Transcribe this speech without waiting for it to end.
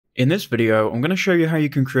In this video, I'm going to show you how you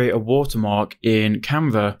can create a watermark in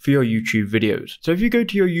Canva for your YouTube videos. So if you go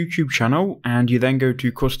to your YouTube channel and you then go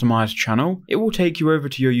to customize channel, it will take you over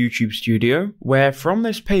to your YouTube studio, where from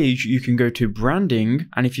this page you can go to branding,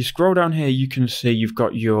 and if you scroll down here you can see you've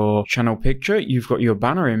got your channel picture, you've got your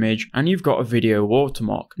banner image, and you've got a video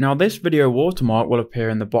watermark. Now this video watermark will appear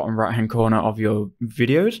in the bottom right hand corner of your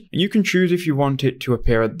videos, and you can choose if you want it to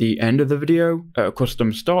appear at the end of the video, at a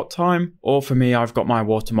custom start time, or for me I've got my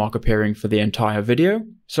watermark appearing for the entire video.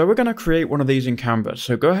 So we're going to create one of these in Canva.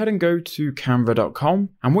 So go ahead and go to canva.com,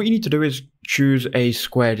 and what you need to do is choose a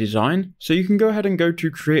square design. So you can go ahead and go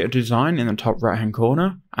to create a design in the top right hand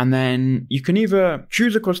corner, and then you can either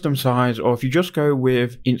choose a custom size, or if you just go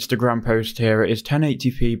with Instagram post here, it is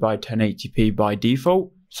 1080p by 1080p by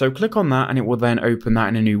default. So click on that and it will then open that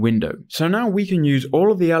in a new window. So now we can use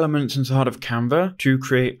all of the elements inside of Canva to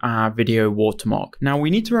create our video watermark. Now we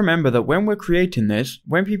need to remember that when we're creating this,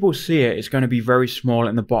 when people see it, it's going to be very small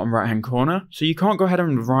in the bottom right hand corner. So you can't go ahead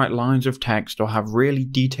and write lines of text or have really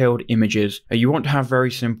detailed images. You want to have very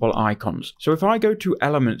simple icons. So if I go to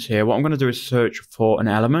elements here, what I'm going to do is search for an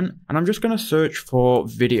element, and I'm just going to search for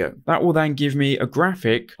video. That will then give me a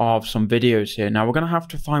graphic of some videos here. Now we're going to have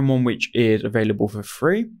to find one which is available for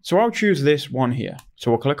free. So I'll choose this one here.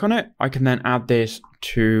 So I'll click on it. I can then add this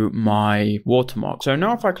to my watermark. So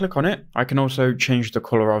now if I click on it, I can also change the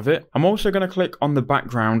color of it. I'm also going to click on the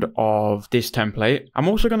background of this template. I'm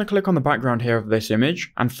also going to click on the background here of this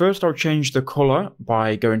image. And first I'll change the color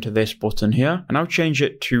by going to this button here, and I'll change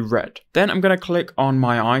it to red. Then I'm going to click on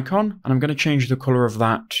my icon, and I'm going to change the color of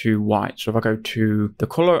that to white. So if I go to the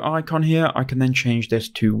color icon here, I can then change this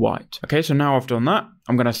to white. Okay, so now I've done that.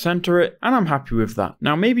 I'm going to center it, and I'm happy with that.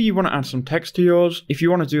 Now maybe you want to add some text to yours. If you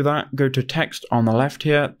want to do that, go to text on the left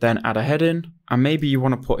here, then add a heading, and maybe you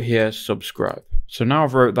want to put here subscribe. So now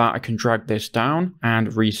I've wrote that, I can drag this down and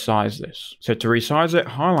resize this. So to resize it,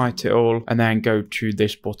 highlight it all, and then go to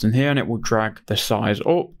this button here and it will drag the size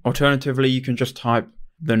up. Alternatively, you can just type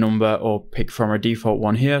the number or pick from a default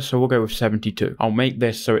one here. So we'll go with 72. I'll make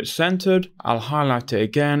this so it's centered. I'll highlight it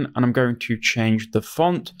again, and I'm going to change the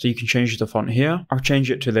font. So you can change the font here. I'll change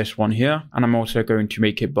it to this one here, and I'm also going to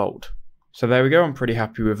make it bold. So there we go, I'm pretty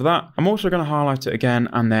happy with that. I'm also going to highlight it again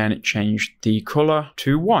and then change the color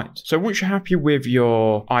to white. So once you're happy with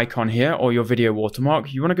your icon here or your video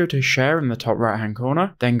watermark, you want to go to share in the top right hand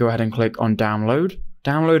corner, then go ahead and click on download.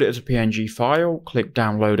 Download it as a PNG file, click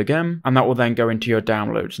download again, and that will then go into your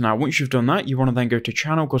downloads. Now, once you've done that, you want to then go to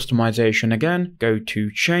channel customization again, go to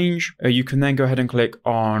change. You can then go ahead and click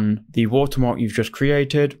on the watermark you've just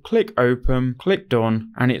created, click open, click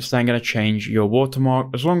done, and it's then going to change your watermark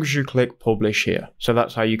as long as you click publish here. So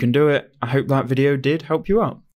that's how you can do it. I hope that video did help you out.